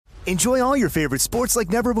Enjoy all your favorite sports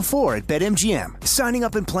like never before at BetMGM. Signing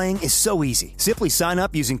up and playing is so easy. Simply sign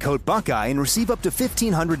up using code Buckeye and receive up to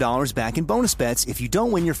 $1,500 back in bonus bets if you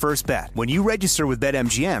don't win your first bet. When you register with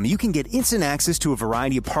BetMGM, you can get instant access to a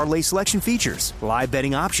variety of parlay selection features, live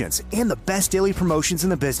betting options, and the best daily promotions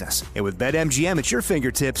in the business. And with BetMGM at your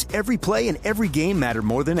fingertips, every play and every game matter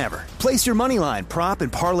more than ever. Place your moneyline, prop,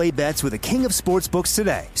 and parlay bets with the king of sportsbooks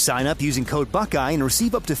today. Sign up using code Buckeye and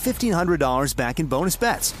receive up to $1,500 back in bonus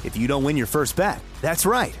bets if you don't win your first bet. That's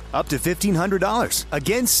right, up to $1,500.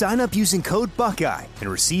 Again, sign up using code Buckeye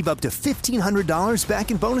and receive up to $1,500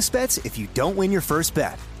 back in bonus bets if you don't win your first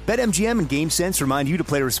bet. BetMGM and GameSense remind you to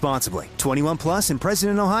play responsibly. 21 plus and present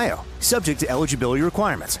in Ohio. Subject to eligibility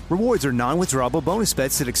requirements. Rewards are non-withdrawable bonus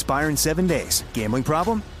bets that expire in 7 days. Gambling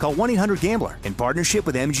problem? Call 1-800-GAMBLER in partnership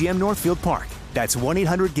with MGM Northfield Park. That's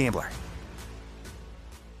 1-800-GAMBLER.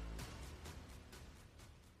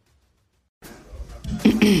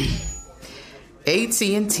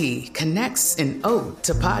 AT&T connects an ode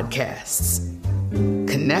to podcasts.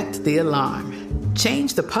 Connect the alarm.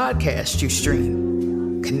 Change the podcast you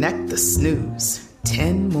stream. Connect the snooze.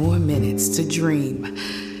 10 more minutes to dream.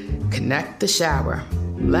 Connect the shower.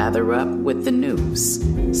 Lather up with the news.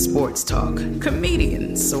 Sports talk,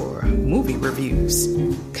 comedians, or movie reviews.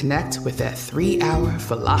 Connect with that 3-hour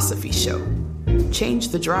philosophy show. Change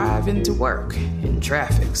the drive into work in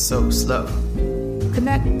traffic so slow.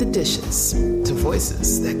 Connect the dishes to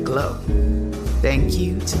voices that glow. Thank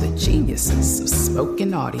you to the geniuses of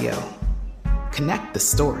spoken audio. Connect the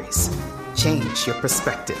stories. Change your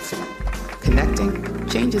perspective. Connecting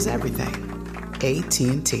changes everything.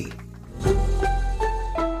 AT&T.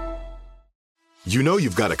 You know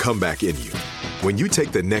you've got a comeback in you. When you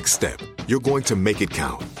take the next step, you're going to make it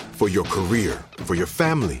count. For your career, for your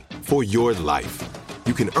family, for your life.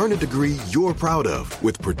 You can earn a degree you're proud of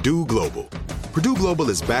with Purdue Global. Purdue Global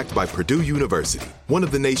is backed by Purdue University, one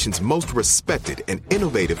of the nation's most respected and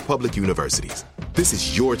innovative public universities. This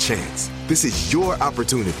is your chance. This is your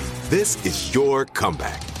opportunity. This is your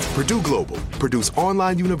comeback. Purdue Global, Purdue's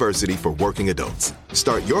online university for working adults.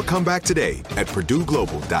 Start your comeback today at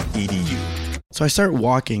purdueglobal.edu. So I start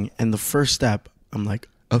walking, and the first step, I'm like,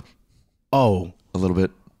 oh. A little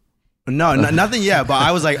bit. No, nothing yet, but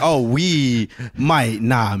I was like, oh, we might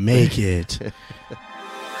not make it.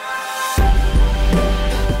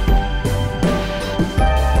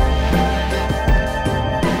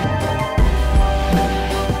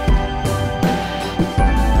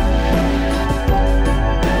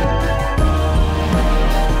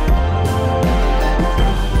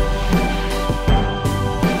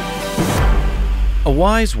 A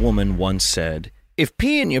wise woman once said, "If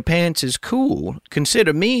peeing your pants is cool,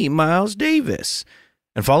 consider me Miles Davis."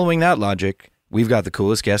 And following that logic, we've got the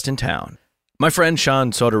coolest guest in town. My friend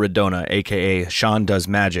Sean Soterodona, a.k.a. Sean Does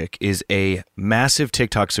Magic, is a massive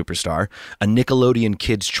TikTok superstar, a Nickelodeon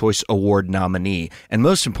Kids' Choice Award nominee, and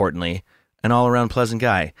most importantly, an all-around pleasant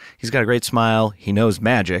guy. He's got a great smile, he knows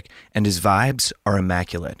magic, and his vibes are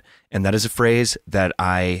immaculate. And that is a phrase that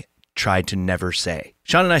I tried to never say.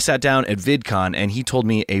 Sean and I sat down at VidCon, and he told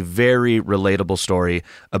me a very relatable story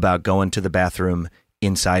about going to the bathroom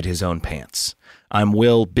inside his own pants. I'm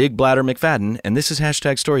Will Big Bladder McFadden, and this is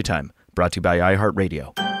 #Storytime, brought to you by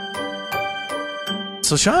iHeartRadio.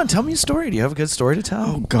 So, Sean, tell me a story. Do you have a good story to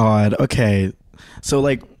tell? Oh, God. Okay. So,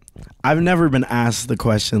 I've never been asked the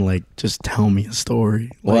question, just tell me a story.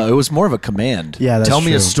 Well, it was more of a command. Yeah, that's Tell me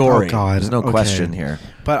true. a story. Oh, God. There's no question here.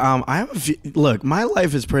 But I have a few. Look, my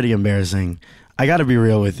life is pretty embarrassing. I got to be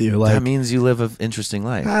real with you. That means you live an interesting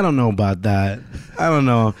life. I don't know about that. I don't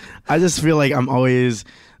know. I just feel like I'm always...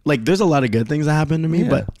 there's a lot of good things that happen to me,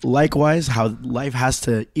 but likewise, how life has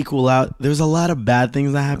to equal out, there's a lot of bad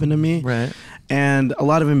things that happen to me. Right. And a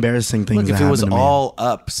lot of embarrassing things that happen to me. If it was all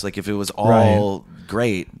ups, if it was all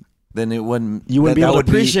great, then it wouldn't... You wouldn't be able to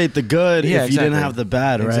appreciate the good if you didn't have the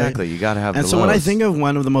bad, right? Exactly. You got to have the And so lows. when I think of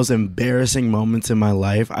one of the most embarrassing moments in my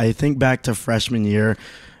life, I think back to freshman year,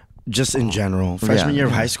 just in general. Freshman year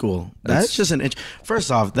of high school. That's just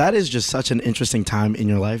first off, that is just such an interesting time in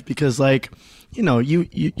your life because, you're in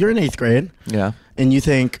 8th grade. Yeah. And you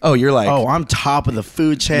think, you're I'm top of the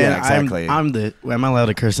food chain. Yeah, exactly. I'm the, am I allowed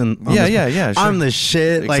to curse in? Yeah, sure. I'm the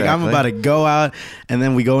shit. Exactly. I'm about to go out. And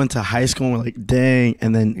then we go into high school and we're like, dang.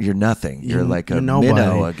 And then you're nothing. You're like a nobody.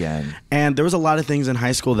 minnow again. And there was a lot of things in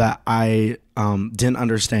high school that I didn't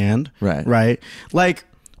understand. Right. Right.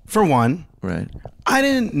 For one, right. I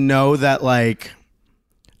didn't know that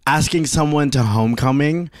asking someone to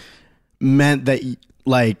homecoming meant that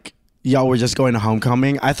y'all were just going to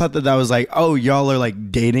homecoming. I thought that was like, oh, y'all are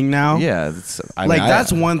like dating now. Yeah,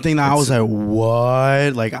 that's one thing that I was like,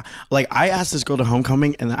 what? Like I asked this girl to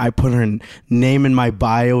homecoming, and I put her name in my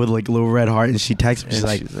bio with like a little red heart, and she texted me.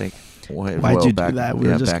 She's like, why'd you do that? We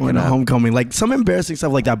were just going to homecoming. Like some embarrassing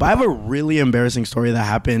stuff like that. But I have a really embarrassing story that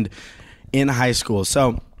happened in high school.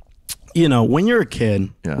 So, when you're a kid,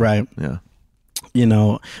 right? Yeah.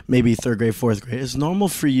 Maybe 3rd grade, 4th grade, it's normal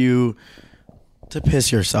for you to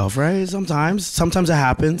piss yourself, right? Sometimes it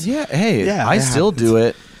happens. Yeah. Hey, I still do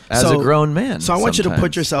it as a grown man. So I want you to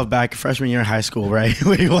put yourself back freshman year of high school, right?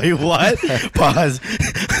 Wait, what? Pause.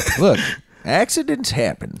 Look, accidents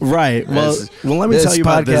happen. Right. Well, let me tell you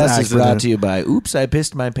about this accident. This podcast is brought to you by Oops, I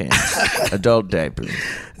Pissed My Pants. Adult diaper.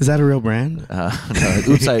 Is that a real brand? No,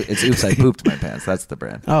 it's Oops, I Pooped My Pants. That's the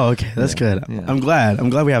brand. Oh, okay. That's good. Yeah. I'm glad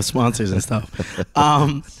we have sponsors and stuff.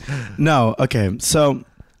 No, okay. So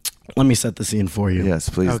let me set the scene for you. Yes,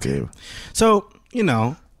 please do. So,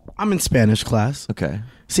 I'm in Spanish class. Okay.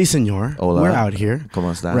 Si, senor. Hola. We're out here.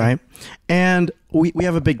 ¿Cómo está? Right? And we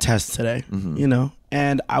have a big test today,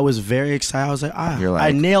 And I was very excited. I was like,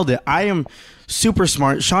 I nailed it. I am super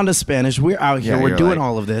smart. Sean does Spanish. We're out here. We're doing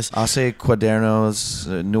all of this. Hace cuadernos,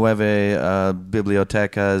 9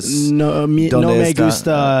 bibliotecas. No me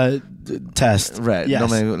gusta test. Right. Yes. No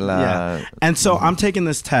me la... Yeah. And so I'm taking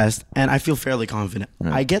this test, and I feel fairly confident.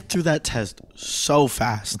 Right. I get through that test so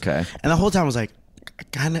fast. Okay. And the whole time I was like,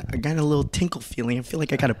 I got a little tinkle feeling. I feel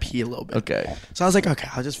like I got to pee a little bit. Okay. So I was like, okay,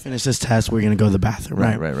 I'll just finish this test. We're going to go to the bathroom.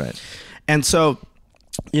 Right. And so,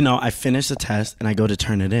 I finished the test and I go to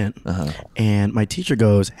turn it in. And my teacher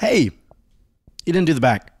goes, hey, you didn't do the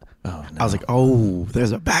back. Oh, no. I was like, oh,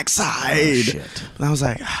 there's a backside. Oh, shit. And I was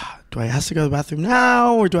like, do I have to go to the bathroom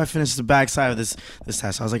now or do I finish the backside of this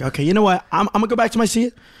test? I was like, okay, you know what? I'm going to go back to my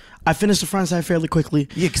seat. I finished the front side fairly quickly.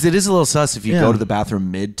 Yeah, because it is a little sus if you go to the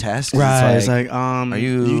bathroom mid-test. Right. It's like, are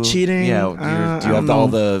you cheating? Yeah. Do you have all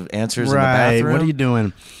the answers in the bathroom? What are you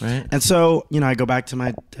doing? Right. And so, I go back to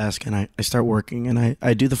my desk and I start working and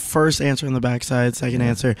I do the first answer on the backside, second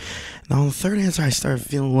answer. And on the third answer, I start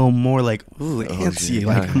feeling a little more like, ooh, antsy.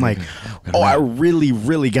 I'm like, I really,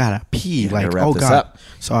 really gotta pee. Like, oh God. Up.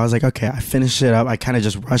 So I was like, okay, I finish it up. I kind of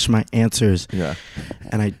just rush my answers. Yeah.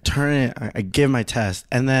 And I turn it, I give my test.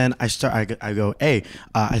 And then I go, hey,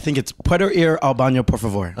 I think it's puedo ir al baño, por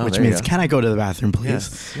favor, which means, can I go to the bathroom,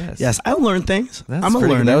 please? Yes. I learn things. I'm a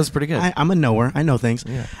learner. That was pretty good. I'm a knower. I know things.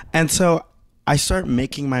 Yeah. And so I start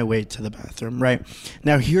making my way to the bathroom, right?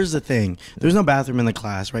 Now, here's the thing. There's no bathroom in the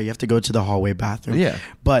class, right? You have to go to the hallway bathroom. Yeah.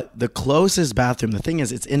 But the closest bathroom, the thing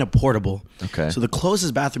is, it's in a portable. Okay. So the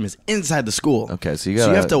closest bathroom is inside the school. Okay, so you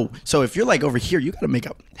have to, so if you're like over here, you got to make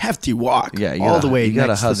a hefty walk all the way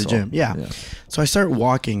next to the gym. Yeah. So I start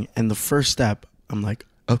walking, and the first step, I'm like,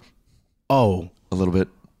 oh. A little bit.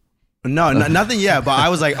 No, nothing yet, but I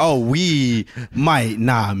was like, oh, we might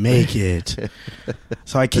not make it.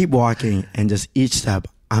 So I keep walking, and just each step,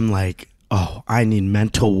 I'm like, oh, I need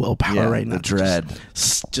mental willpower right now. The dread.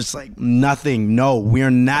 Just like nothing. No, we're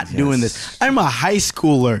not doing this. I'm a high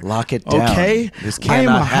schooler. Lock it down. Okay? This cannot I am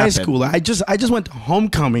a happen. high schooler. I just went to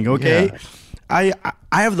homecoming, okay? Yeah.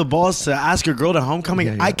 I have the balls to ask a girl to homecoming.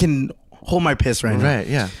 Yeah. I can hold my piss right now. Right,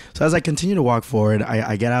 yeah. So as I continue to walk forward,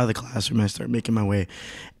 I get out of the classroom, I start making my way.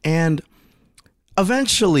 And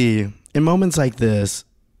eventually, in moments like this,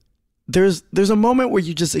 there's a moment where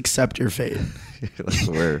you just accept your fate.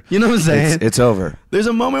 You know what I'm saying? It's over. There's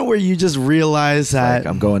a moment where you just realize that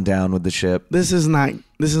I'm going down with the ship. This is not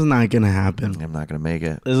gonna happen. I'm not gonna make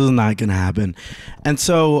it. This is not gonna happen. And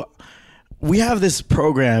so we have this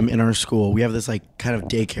program in our school. We have this like kind of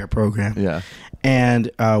daycare program. Yeah. And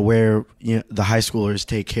where the high schoolers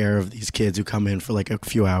take care of these kids who come in for like a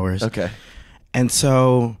few hours. Okay. And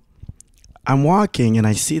so I'm walking and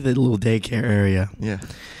I see the little daycare area. Yeah.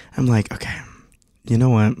 I'm like, okay, you know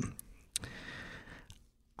what?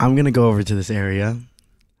 I'm going to go over to this area.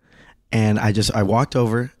 And I walked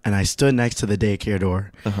over and I stood next to the daycare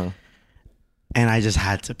door. And I just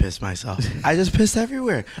had to piss myself. I just pissed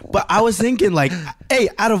everywhere. But I was thinking like, hey,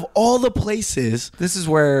 out of all the places, this is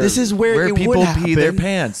where it people would happen. pee their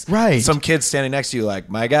pants. Right. Some kid standing next to you like,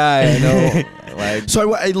 my guy, I know. Like,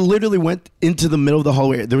 so I literally went into the middle of the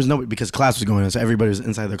hallway. There was nobody because class was going on, so everybody was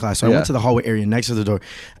inside their class. So I went to the hallway area next to the door.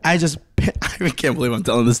 I just I can't believe I'm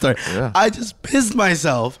telling this story. Yeah. I just pissed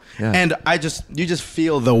myself, and you just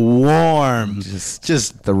feel the warm,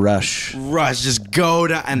 just the rush, just go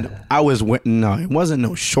down. And I was no, it wasn't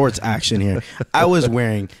no shorts action here. I was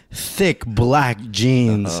wearing thick black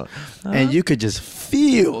jeans, and you could just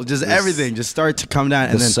feel just everything just start to come down,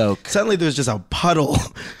 and then suddenly there's just a puddle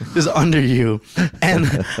just under you,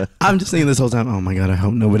 and I'm just thinking this whole time, oh my God, I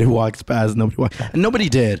hope nobody walks past. And nobody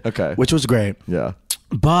did. Okay, which was great. Yeah.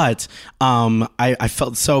 But I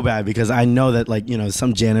felt so bad because I know that, like, you know,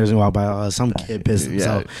 some janitors can walk by, some kid pissed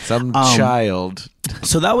himself. Some child.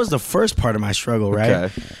 So that was the first part of my struggle, right?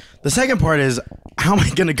 Okay. The second part is, how am I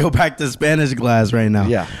going to go back to Spanish class right now?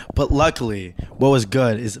 Yeah. But luckily, what was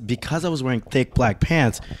good is because I was wearing thick black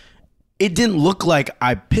pants, it didn't look like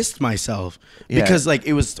I pissed myself because, like,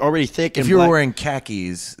 it was already thick. If you were wearing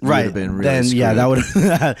khakis, you would have been really then, screwed. Yeah, that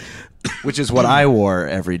would Which is what I wore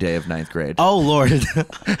every day of 9th grade. Oh, Lord.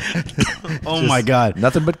 Oh, my God.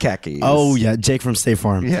 Nothing but khakis. Oh, yeah. Jake from State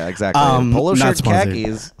Farm. Yeah, exactly. Polo shirt,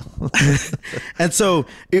 khakis. And so,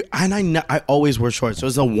 I always wear shorts. So it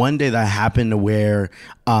was the one day that I happened to wear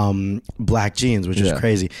black jeans, which was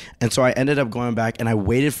crazy. And so I ended up going back, and I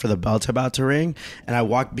waited for the bell to about to ring. And I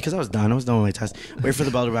walked, because I was done with my test, wait for the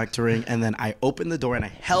bell to ring. And then I opened the door, and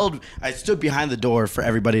I stood behind the door for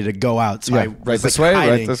everybody to go out. So I was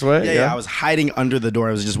right this way. Yeah, I was hiding under the door.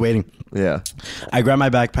 I was just waiting. Yeah. I grabbed my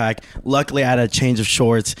backpack. Luckily, I had a change of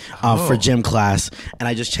shorts for gym class, and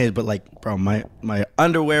I just changed. But, like, bro, my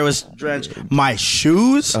underwear was drenched. My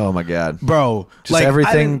shoes. Oh my God, bro! Just like,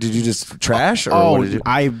 everything. Did you just trash? Or what did you?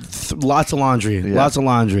 Lots of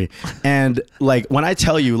laundry, and like when I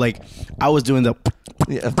tell you, like I was doing the.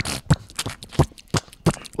 Yeah.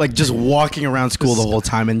 Like just walking around school the whole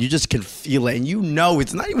time, and you just can feel it, and you know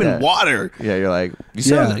it's not even water. Yeah, you're like you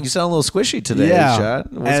sound a little squishy today. Yeah,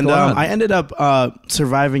 Shot. What's and going on? I ended up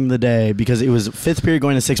surviving the day because it was 5th period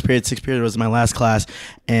going to 6th period. 6th period was my last class,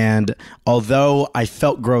 and although I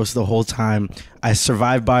felt gross the whole time, I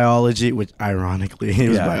survived biology, which ironically it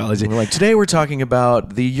was biology. We're like, today we're talking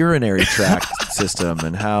about the urinary tract system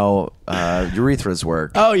and how urethras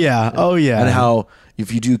work. Oh yeah, and how.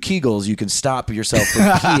 If you do Kegels, you can stop yourself from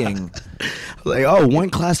peeing. Like, one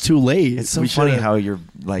class too late. It's so funny how you're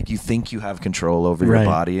like, you think you have control over your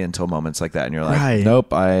body until moments like that, and you're like, nope,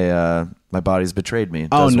 my body's betrayed me. It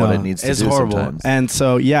does what it needs to do horrible. Sometimes. And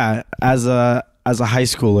so, as a high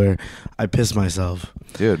schooler, I pissed myself.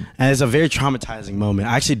 Dude. And it's a very traumatizing moment.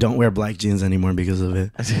 I actually don't wear black jeans anymore because of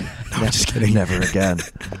it. No, I'm just kidding. Never again.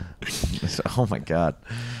 Oh my God.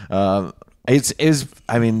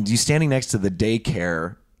 I mean, you standing next to the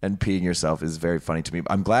daycare and peeing yourself is very funny to me.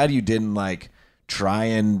 I'm glad you didn't like try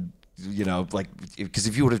and, you know, like, because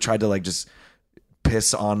if you would have tried to like just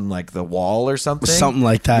piss on like the wall or something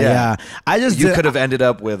like that. Yeah. You could have ended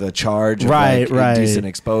up with a charge of like indecent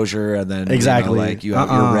exposure, and then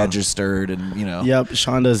you're registered, and you know. Yep,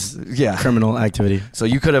 Sean does criminal activity. So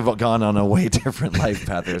you could have gone on a way different life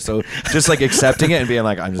path there. So just like accepting it and being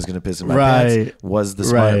like, I'm just gonna piss in my pants was the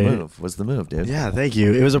smart move. Was the move, dude. Yeah, thank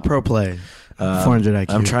you. It was a pro play. 400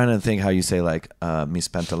 IQ. I'm trying to think how you say like mis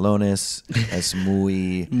pantalones es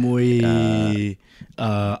muy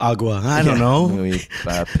agua. I don't know. Muy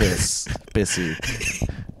pissy.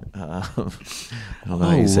 I don't know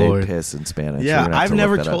how you say piss in Spanish. Yeah, I've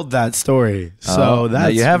never told that story, so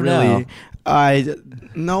that's you have really.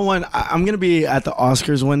 Now. I'm gonna be at the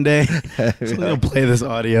Oscars one day, so I'm gonna play this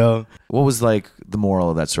audio. What was like the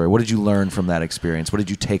moral of that story? What did you learn from that experience? What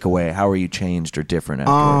did you take away? How are you changed or different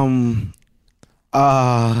afterward?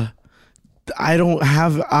 I don't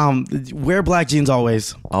have wear black jeans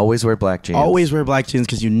always. Always wear black jeans. Always wear black jeans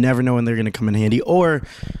because you never know when they're going to come in handy, or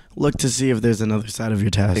look to see if there's another side of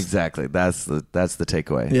your test. Exactly. That's the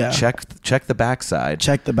takeaway. Yeah. Check the backside.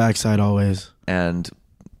 Check the backside always. And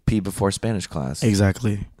pee before Spanish class.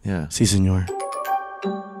 Exactly. Yeah. Si, senor.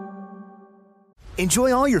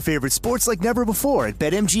 Enjoy all your favorite sports like never before at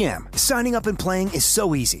BetMGM. Signing up and playing is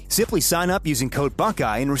so easy. Simply sign up using code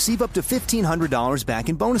Buckeye and receive up to $1,500 back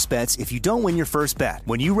in bonus bets if you don't win your first bet.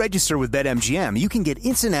 When you register with BetMGM, you can get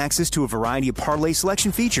instant access to a variety of parlay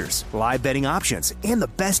selection features, live betting options, and the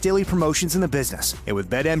best daily promotions in the business. And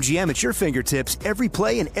with BetMGM at your fingertips, every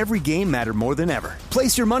play and every game matter more than ever.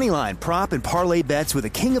 Place your moneyline, prop, and parlay bets with the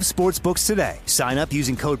king of sportsbooks today. Sign up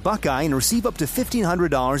using code Buckeye and receive up to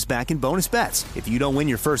 $1,500 back in bonus bets if you don't win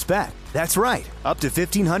your first bet. That's right, up to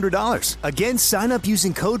 $1,500. Again, sign up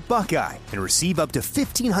using code Buckeye and receive up to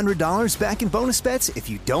 $1,500 back in bonus bets if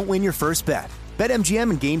you don't win your first bet. BetMGM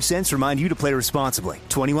and GameSense remind you to play responsibly.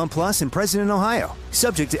 21 plus and present in Ohio.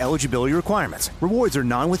 Subject to eligibility requirements. Rewards are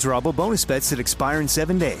non-withdrawable bonus bets that expire in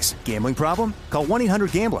 7 days. Gambling problem? Call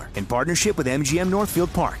 1-800-GAMBLER in partnership with MGM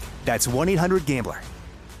Northfield Park. That's 1-800-GAMBLER.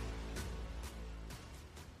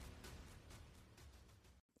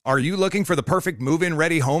 Are you looking for the perfect move-in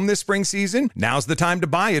ready home this spring season? Now's the time to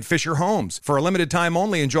buy at Fisher Homes. For a limited time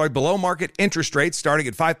only, enjoy below-market interest rates starting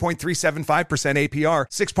at 5.375% APR,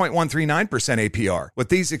 6.139% APR. With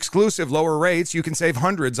these exclusive lower rates, you can save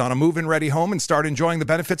hundreds on a move-in ready home and start enjoying the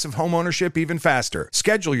benefits of home ownership even faster.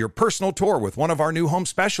 Schedule your personal tour with one of our new home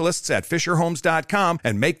specialists at FisherHomes.com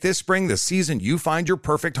and make this spring the season you find your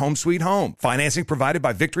perfect home sweet home. Financing provided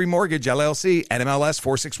by Victory Mortgage, LLC, NMLS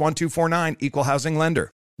 461249, Equal Housing Lender.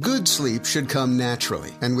 Good sleep should come naturally,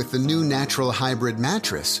 and with the new Natural Hybrid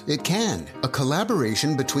mattress, it can. A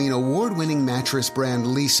collaboration between award-winning mattress brand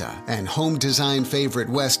Leesa and home design favorite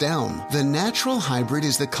West Elm, the Natural Hybrid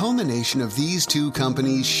is the culmination of these two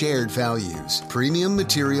companies' shared values: premium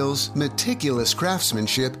materials, meticulous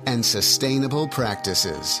craftsmanship, and sustainable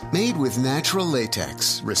practices. Made with natural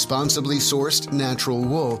latex, responsibly sourced natural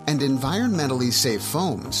wool, and environmentally safe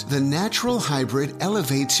foams, the Natural Hybrid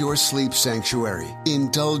elevates your sleep sanctuary,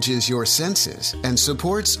 indulges your senses, and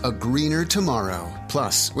supports a greener tomorrow.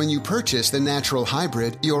 Plus, when you purchase the Natural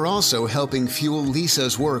Hybrid, you're also helping fuel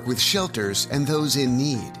Leesa's work with shelters and those in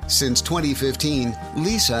need. Since 2015,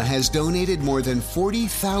 Leesa has donated more than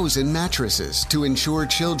 40,000 mattresses to ensure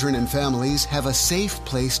children and families have a safe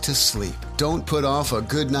place to sleep. Don't put off a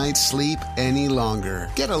good night's sleep any longer.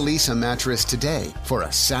 Get a Leesa mattress today for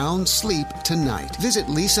a sound sleep tonight. Visit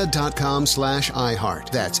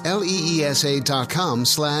leesa.com/iHeart. That's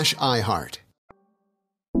LEESA.com/iHeart.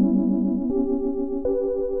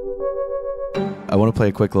 I want to play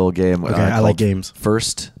a quick little game. Okay, I like games.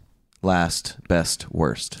 First, last, best,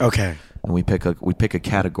 worst. Okay. And we pick a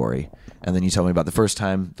category, and then you tell me about the first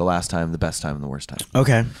time, the last time, the best time, and the worst time.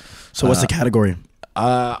 Okay. So what's the category?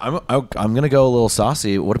 I'm gonna go a little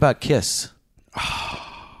saucy. What about kiss?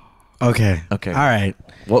 Okay. Okay. All right.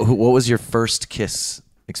 What was your first kiss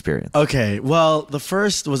experience? Okay. Well, the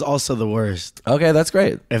first was also the worst. Okay, that's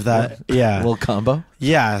great. If that, yeah. A little combo.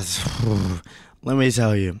 Yes. Let me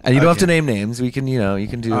tell you. And you don't have to name names. We can, you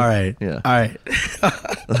can do. All right. Yeah. All right.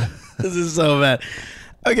 This is so bad.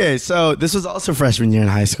 Okay, so this was also freshman year in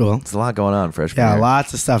high school. There's a lot going on freshman year. Yeah,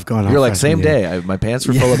 lots of stuff going on. You're like, same year. day. My pants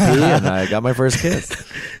were full of pee, and I got my first kiss.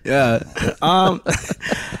 Yeah.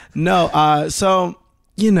 No. So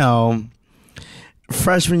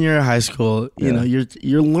freshman year of high school,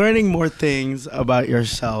 you're learning more things about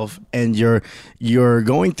yourself, and you're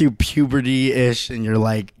going through puberty-ish, and you're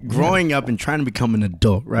like growing up and trying to become an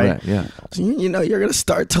adult, right? Yeah. So you're gonna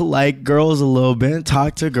start to like girls a little bit,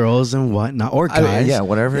 talk to girls and whatnot, or guys,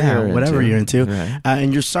 whatever you're into, right.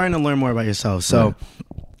 And you're starting to learn more about yourself. So.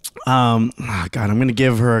 God, I'm gonna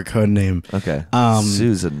give her a code name. Okay.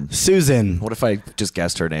 Susan. What if I just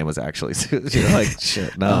guessed her name was actually Susan? You're like,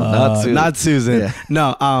 shit, no, not Susan. Not Susan. Yeah.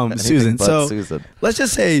 No, Susan. So Susan. Let's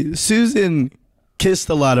just say Susan kissed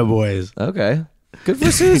a lot of boys. Okay. Good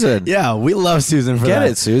for Susan. Yeah, we love Susan for that.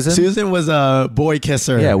 Get it, Susan. Susan was a boy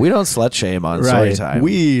kisser. Yeah, we don't slut shame on story time.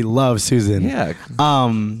 We love Susan. Yeah.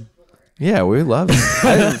 Yeah, we love it.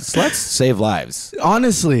 Sluts save lives.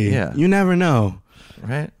 Honestly, you never know.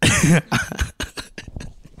 Right.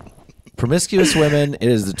 Promiscuous women. It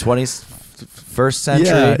is the 21st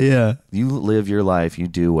century. Yeah. You live your life. You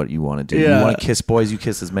do what you want to do. Yeah. You want to kiss boys. You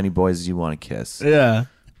kiss as many boys as you want to kiss. Yeah.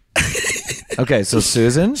 Okay, so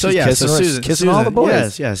Susan. Susan kissing all the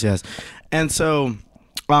boys. Yes. And so,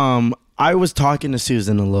 I was talking to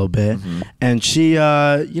Susan a little bit, and she,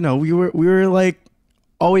 we were like.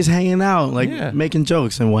 Always hanging out, making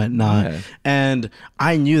jokes and whatnot. Yeah. And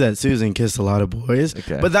I knew that Susan kissed a lot of boys.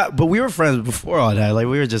 Okay. But we were friends before all that. Like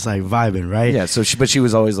we were just like vibing, right? Yeah. So she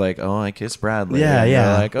was always like, "Oh, I kissed Bradley."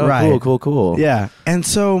 Yeah. Like, oh, right. Cool. Yeah. And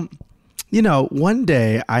so, one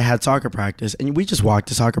day I had soccer practice, and we just walked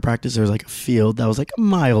to soccer practice. There was like a field that was like a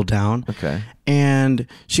mile down. Okay. And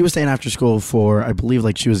she was staying after school for, I believe,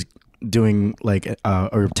 like she was doing like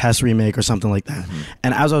a test remake or something like that.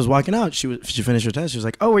 And as I was walking out, she finished her test. She was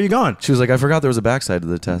like, "Oh, where are you going?" She was like, "I forgot there was a backside to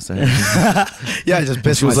the test." Yeah, I just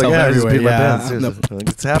pissed myself like, everywhere. Like,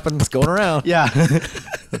 it's happened. It's going around. Yeah.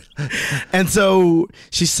 And so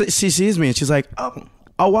she sees me and she's like, "Oh,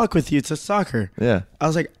 I'll walk with you to soccer." Yeah. I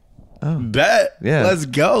was like, "Oh, bet. Yeah. Let's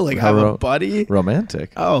go." Like, I have a buddy.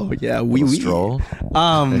 Romantic. Oh yeah, we stroll.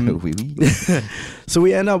 So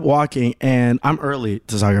we end up walking, and I'm early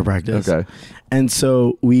to soccer practice. Okay. And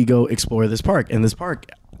so we go explore this park, and this park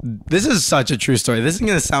This is such a true story. This is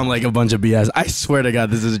going to sound like a bunch of BS. I swear to God,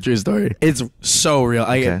 this is a true story. It's so real.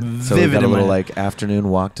 I get So we vivid got a in my little head. like afternoon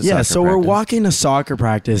walk to soccer Yeah, so we're practice. walking to soccer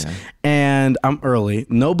practice, and I'm early.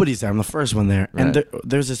 Nobody's there. I'm the first one there. Right. And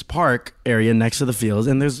there's this park area next to the fields,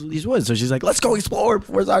 and there's these woods. So she's like, let's go explore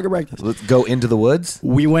before soccer practice. Let's go into the woods.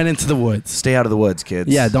 We went into the woods. Stay out of the woods, kids.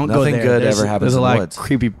 Yeah, don't go there. Nothing good There's- ever happens There's a in lot the woods. of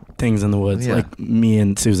creepy things in the woods, Yeah. like me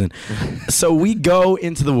and Susan. So we go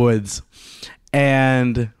into the woods,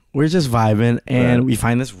 and we're just vibing, and we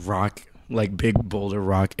find this rock, like big boulder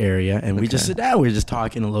rock area, and we just sit down. We're just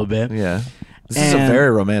talking a little bit. Yeah. This is a And- very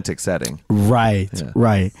romantic setting. Right, Yeah.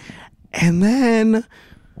 right. And then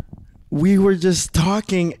we were just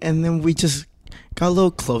talking, and then we just got a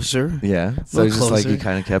little closer. Yeah. So it's just like you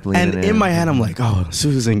kind of kept leaning And in my head, I'm like, oh,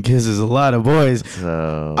 Susan kisses a lot of boys.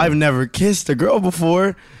 So I've never kissed a girl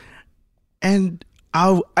before. And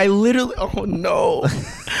I literally, oh no.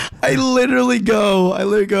 I literally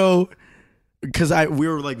go, because we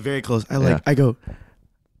were like very close. I go,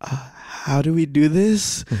 how do we do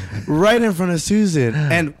this? Right in front of Susan.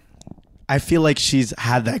 And I feel like she's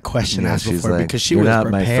had that question asked she's before like, because she "You're was not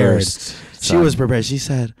my prepared. first She son." was prepared. She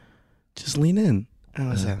said, just lean in. And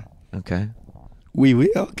I was like, Okay.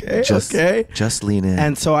 okay, Just, okay. Just lean in.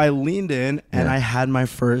 And so I leaned in and Yeah. I had my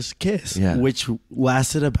first kiss, Yeah. which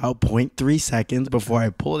lasted about 0.3 seconds before I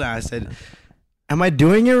pulled out. I said, am I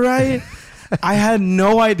doing it right? I had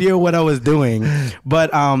no idea what I was doing,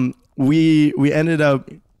 but we ended up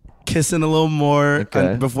kissing a little more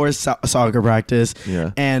Okay. before soccer practice,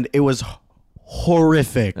 Yeah. and it was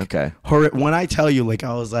horrific. Okay. When I tell you, like,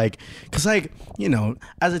 I was like, because, like, you know,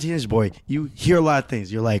 as a teenage boy, you hear a lot of things.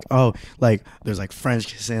 You're like, oh, like, there's like French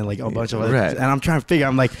kissing, like a bunch of other Right. things. And I'm trying to figure,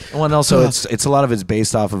 I'm like, Well, and also it's a lot of it's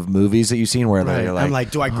based off of movies that you've seen where right. you're like, I'm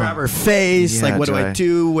like, do I grab her face? yeah, Like, what do do I I-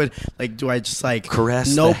 do? What, like, do I just like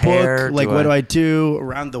Caress the notebook? hair? Like, Do what I- do I do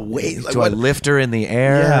around the waist? Like, do what, I lift her in the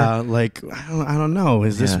air? yeah, like I don't know.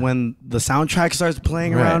 Is this Yeah. when the soundtrack starts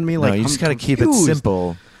playing Right. around me? No, Like, you I'm just gotta keep it confused.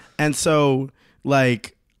 simple. And so,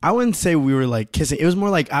 like, I wouldn't say we were like kissing. It was more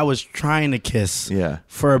like I was trying to kiss Yeah.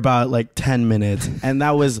 for about like 10 minutes. And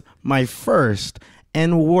that was my first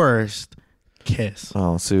and worst kiss.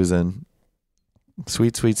 Oh, Susan.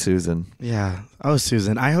 Sweet, sweet Susan. Yeah. Oh,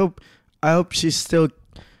 Susan. I hope she's still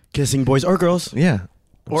kissing boys or girls Yeah.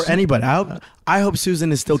 or anybody. I hope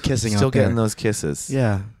Susan is still kissing Still out there. getting those kisses.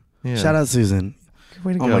 Yeah. Yeah. Shout out Susan.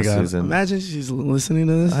 Way to Oh go, my God. Susan. Imagine she's listening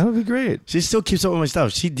to this. That would be great. She still keeps up with my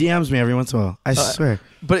stuff. She DMs me every once in a while. I swear.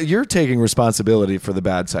 But you're taking responsibility for the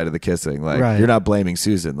bad side of the kissing. Like Right. you're not blaming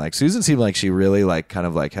Susan. Like Susan seemed like she really like kind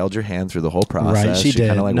of like held your hand through the whole process. Right, she kind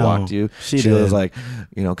did. of like No, walked you. she was did. like,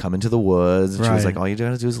 you know, come into the woods. And She was Right. like, all you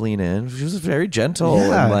gotta do is lean in. She was very gentle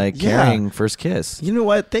Yeah, and like yeah. caring first kiss. You know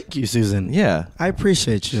what? Thank you, Susan. Yeah. I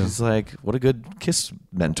appreciate you. She's like, what a good kiss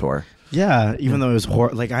mentor. Yeah, even though it was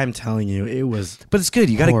horrible. Like, I'm telling you, it was. But it's good.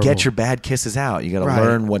 You got to Horrible. get your bad kisses out. You got to Right,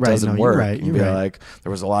 learn what right. doesn't No, you're work. right, And you're be right. like,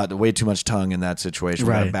 there was way too much tongue in that situation.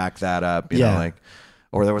 We got to Right. back that up. You Yeah. know, like,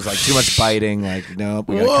 or there was like too much biting. Like, nope,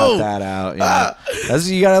 we got to Whoa. cut that out. You know? That's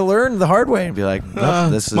you got to learn the hard way and be like,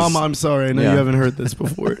 nope, this is Mama, I'm sorry. I know Yeah. you haven't heard this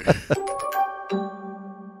before.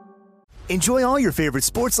 Enjoy all your favorite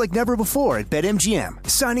sports like never before at BetMGM.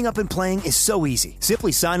 Signing up and playing is so easy.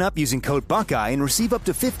 Simply sign up using code Buckeye and receive up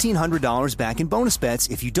to $1,500 back in bonus bets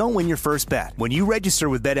if you don't win your first bet. When you register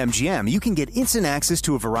with BetMGM, you can get instant access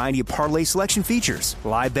to a variety of parlay selection features,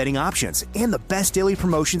 live betting options, and the best daily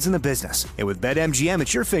promotions in the business. And with BetMGM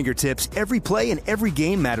at your fingertips, every play and every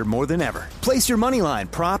game matter more than ever. Place your moneyline,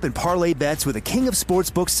 prop, and parlay bets with the king of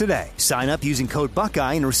sportsbooks today. Sign up using code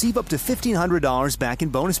Buckeye and receive up to $1,500 back in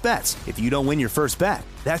bonus bets if you don't win your first bet.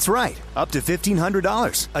 That's right, up to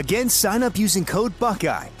 $1,500. Again, sign up using code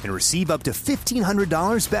Buckeye and receive up to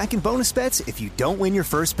 $1,500 back in bonus bets if you don't win your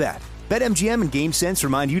first bet. BetMGM and GameSense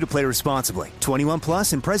remind you to play responsibly. 21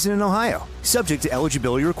 plus and present in Ohio. Subject to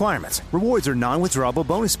eligibility requirements. Rewards are non-withdrawable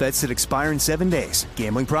bonus bets that expire in 7 days.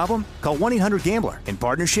 Gambling problem? Call 1-800-GAMBLER in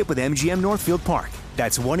partnership with MGM Northfield Park.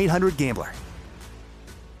 That's 1-800-GAMBLER.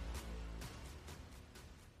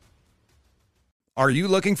 Are you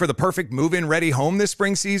looking for the perfect move-in ready home this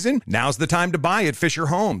spring season? Now's the time to buy at Fisher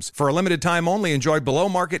Homes. For a limited time only, enjoy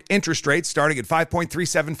below-market interest rates starting at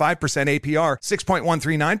 5.375% APR,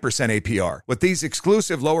 6.139% APR. With these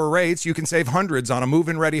exclusive lower rates, you can save hundreds on a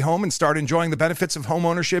move-in ready home and start enjoying the benefits of home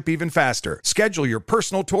ownership even faster. Schedule your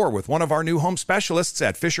personal tour with one of our new home specialists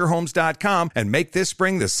at FisherHomes.com and make this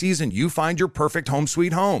spring the season you find your perfect home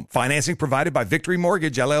sweet home. Financing provided by Victory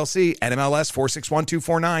Mortgage, LLC, NMLS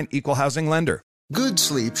 461249, Equal Housing Lender. Good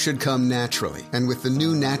sleep should come naturally, and with the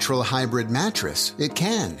new Natural Hybrid mattress, it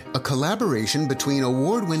can. A collaboration between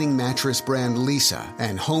award-winning mattress brand Leesa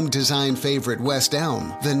and home design favorite West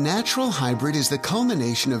Elm, the Natural Hybrid is the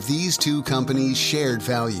culmination of these two companies' shared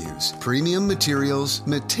values: premium materials,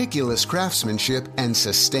 meticulous craftsmanship, and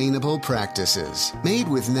sustainable practices. Made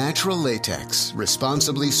with natural latex,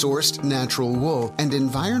 responsibly sourced natural wool, and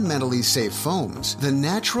environmentally safe foams, the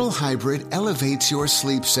Natural Hybrid elevates your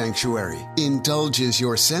sleep sanctuary, indulges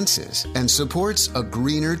your senses, and supports a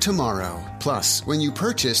greener tomorrow. Plus, when you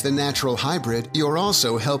purchase the Natural Hybrid, you're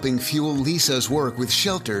also helping fuel Leesa's work with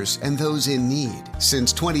shelters and those in need.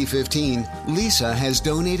 Since 2015, Leesa has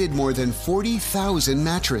donated more than 40,000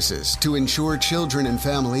 mattresses to ensure children and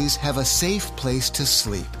families have a safe place to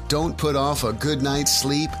sleep. Don't put off a good night's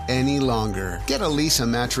sleep any longer. Get a Leesa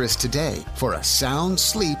mattress today for a sound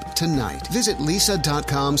sleep tonight. Visit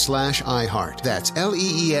leesa.com/iHeart. That's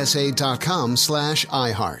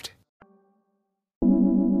LEESA.com/iHeart.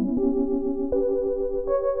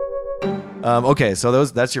 Okay, so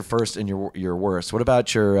that's your first and your worst. What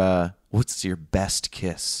about your what's your best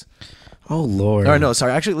kiss? Oh Lord. Or no,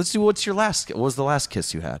 sorry. Actually, let's do what was the last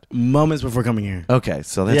kiss you had? Moments before coming here. Okay,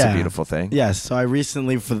 so that's a beautiful thing. Yes. So I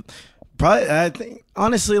recently, I think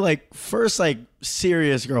honestly, like first like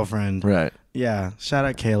serious girlfriend. Right. Yeah. Shout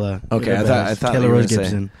out Kayla. Okay, I thought Kayla you were Rose gonna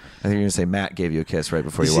Gibson. I think you were gonna say Matt gave you a kiss right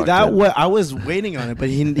before you See walked that in. what I was waiting on it, but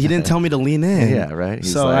he didn't tell me to lean in. Yeah, right.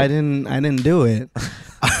 He's So like- I didn't do it.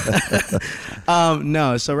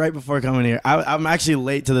 No, so right before coming here, I'm actually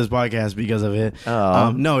late to this podcast because of it.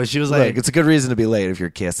 No, she was like, Look, it's a good reason to be late if you're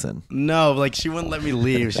kissing. no, like she wouldn't let me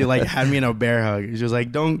leave. She like had me in a bear hug. She was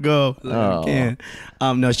like, don't go. I was like, I can't.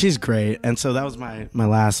 No, she's great. And so that was my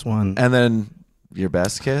last one. And then your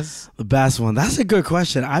best kiss? The best one. That's a good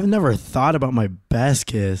question. I've never thought about my best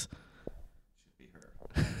kiss.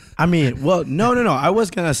 I mean, well, no. I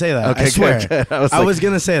was gonna say that. Okay, I swear. good. I was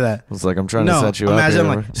gonna say that. I was like, I'm trying to No, set you up. imagine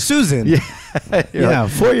here. I'm like Susan. Yeah,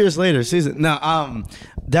 4 years later, Susan. No,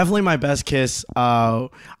 definitely my best kiss. I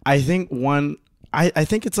think I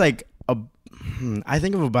think it's like I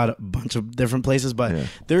think of about a bunch of different places, but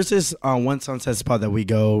there's this one sunset spot that we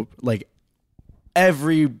go like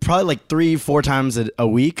probably like 3-4 times a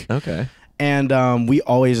week. Okay. And we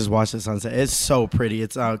always just watch the sunset. It's so pretty.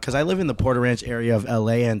 It's because I live in the Porter Ranch area of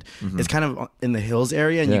LA, and it's kind of in the hills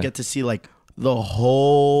area, and you get to see like the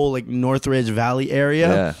whole like Northridge Valley area.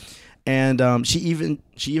 Yeah. And she even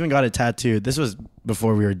got it tattooed. This was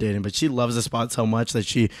before we were dating, but she loves the spot so much that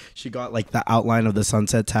she got like the outline of the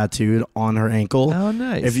sunset tattooed on her ankle. Oh,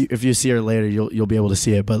 nice. If you see her later, you'll be able to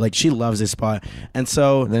see it. But like she loves this spot, and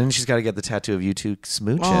so And then she's got to get the tattoo of you two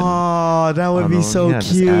smooching. oh, that would be so cute.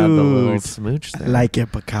 Just add the little smooch there. I like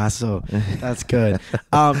it, Picasso. That's good.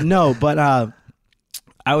 No, but I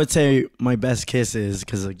would say my best kisses,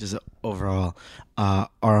 because like just overall,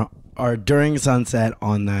 are during sunset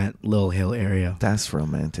on that little hill area. That's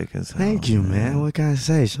romantic as hell. Thank you, man. What can I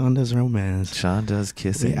say? Sean does romance. Sean does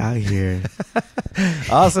kissing. We out here.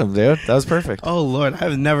 Awesome, dude. That was perfect. Oh Lord,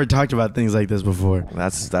 I've never talked about things like this before.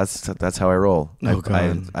 That's how I roll. Oh,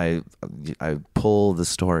 God. I pull the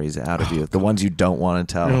stories out of you, the ones you don't want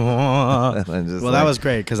to tell. Well, that was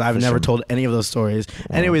great because I've never told any of those stories.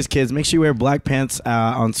 Anyways, kids, make sure you wear black pants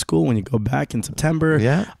on school when you go back in September.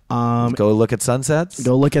 Yeah. Go look at sunsets.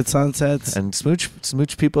 Go look at sunsets And smooch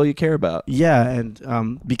people you care about. Yeah,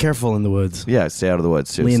 and be careful in the woods. Yeah, stay out of the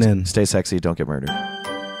woods too. Lean in. Stay sexy. Don't get murdered.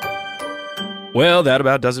 Well, that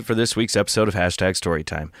about does it for this week's episode of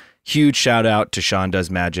 #Storytime. Huge shout out to Sean Does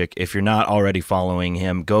Magic. If you're not already following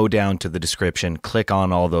him, go down to the description, click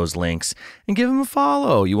on all those links, and give him a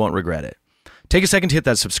follow. You won't regret it. Take a second to hit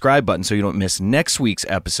that subscribe button so you don't miss next week's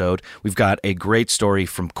episode. We've got a great story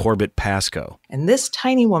from Corbett Pasco. And this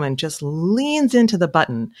tiny woman just leans into the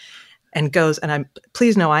button and goes, and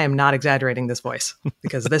please know I am not exaggerating this voice,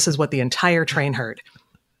 because this is what the entire train heard.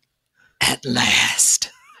 At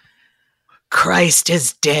last, Christ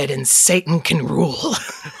is dead and Satan can rule.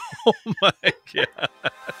 Oh my God.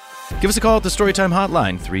 Give us a call at the Storytime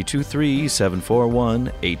hotline,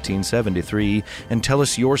 323-741-1873, and tell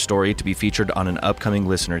us your story to be featured on an upcoming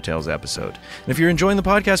Listener Tales episode. And if you're enjoying the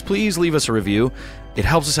podcast, please leave us a review. It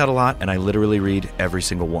helps us out a lot, and I literally read every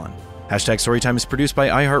single one. #Storytime is produced by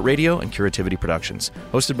iHeartRadio and Curativity Productions,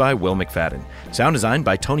 hosted by Will McFadden. Sound designed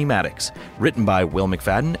by Tony Maddox. Written by Will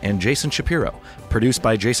McFadden and Jason Shapiro. Produced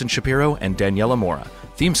by Jason Shapiro and Daniela Mora.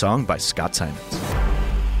 Theme song by Scott Simons.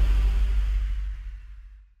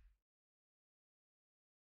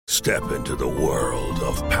 Step into the world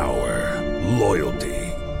of power,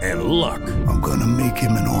 loyalty, and luck. I'm gonna make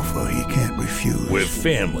him an offer he can't refuse. With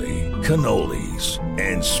family, cannolis,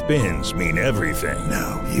 and spins mean everything.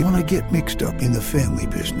 Now, you wanna get mixed up in the family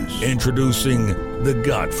business. Introducing The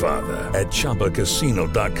Godfather at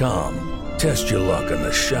ChumbaCasino.com. Test your luck in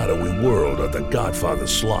the shadowy world of The Godfather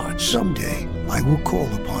slot. Someday, I will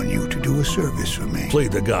call upon you to do a service for me. Play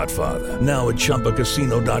The Godfather now at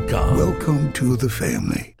ChumbaCasino.com. Welcome to the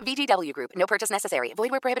family. VGW Group. No purchase necessary. Void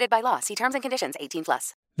where prohibited by law. See terms and conditions.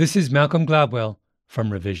 18+. This is Malcolm Gladwell from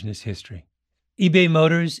Revisionist History. eBay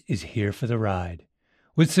Motors is here for the ride.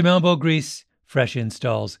 With some elbow grease, fresh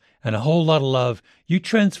installs, and a whole lot of love, you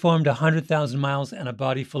transformed 100,000 miles and a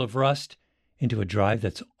body full of rust into a drive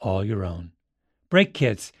that's all your own. Brake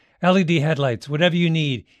kits, LED headlights, whatever you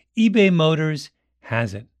need, eBay Motors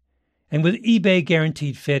has it. And with eBay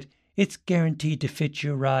Guaranteed Fit, it's guaranteed to fit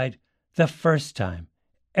your ride the first time,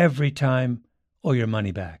 every time, or your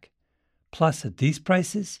money back. Plus, at these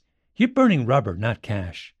prices, you're burning rubber, not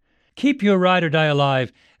cash. Keep your ride or die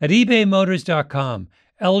alive at ebaymotors.com.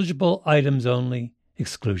 Eligible items only.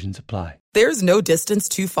 Exclusions apply. There's no distance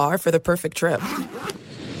too far for the perfect trip.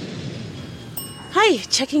 Hi,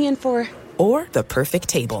 checking in for... Or the perfect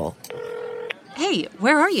table. Hey,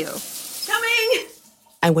 where are you? Coming!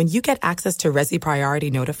 And when you get access to Resi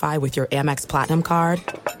Priority Notify with your Amex Platinum card...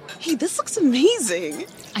 Hey, this looks amazing.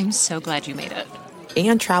 I'm so glad you made it.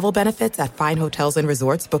 And travel benefits at fine hotels and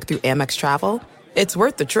resorts booked through Amex Travel, it's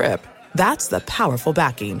worth the trip. That's the powerful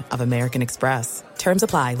backing of American Express. Terms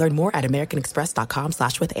apply. Learn more at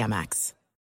americanexpress.com/withAmex.